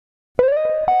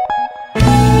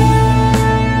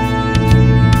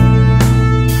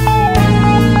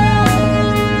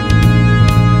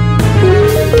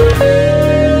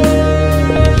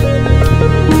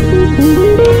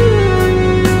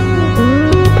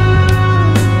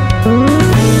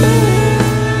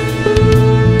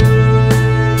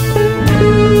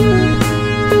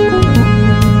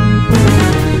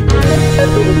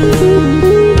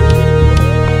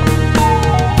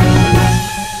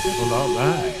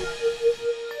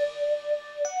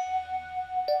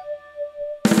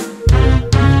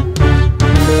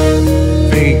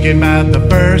Thinking about the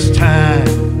first time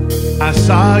I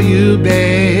saw you,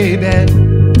 baby.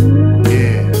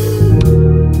 Yeah,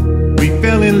 we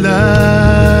fell in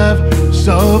love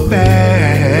so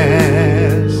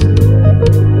fast.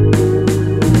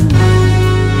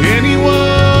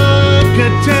 Anyone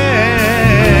could tell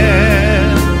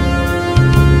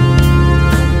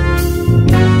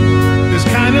this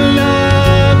kind of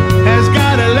love has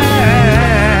gotta last.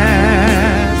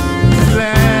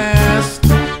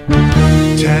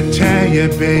 Tell you,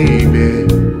 baby,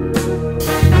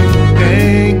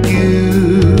 thank you.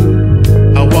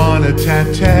 I wanna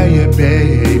tell you,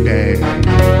 baby,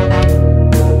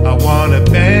 I wanna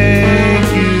thank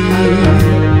you.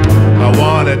 I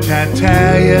wanna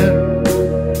tell you,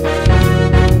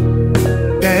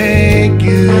 thank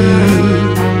you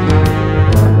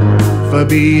for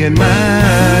being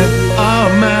mine, all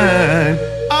mine,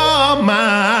 all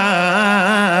mine.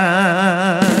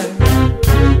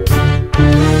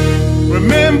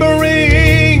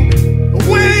 Remembering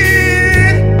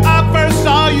when I first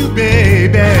saw you,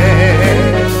 baby,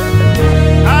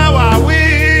 how I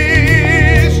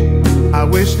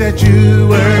wish that you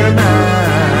were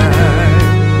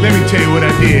mine. Let me tell you what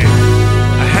I did.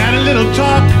 I had a little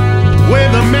talk with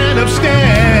the man upstairs.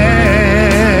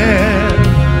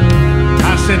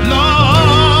 I said,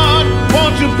 Lord,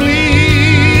 won't you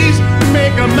please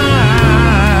make her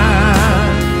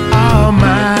mine, all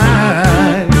mine.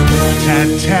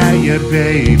 Tell you,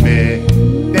 baby,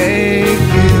 thank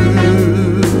you.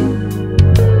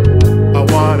 I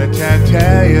wanna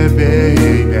tell you,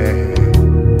 baby,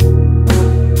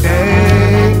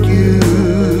 thank you.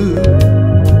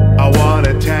 I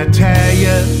wanna tell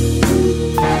you,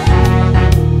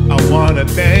 I wanna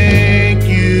thank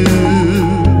you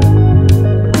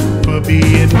for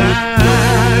being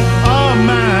mine, all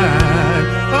mine,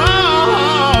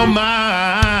 all mine.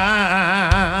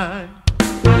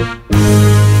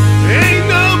 Ain't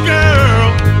no girl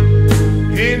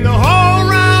in the whole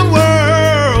round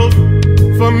world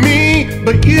for me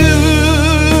but you.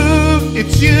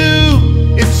 It's you,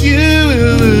 it's you,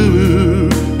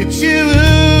 it's you.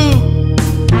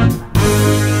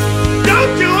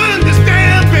 Don't you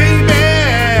understand, baby?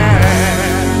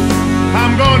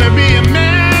 I'm gonna be a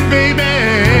man, baby.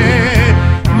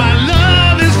 My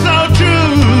love is so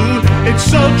true, it's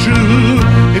so true,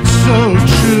 it's so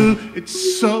true, it's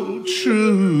so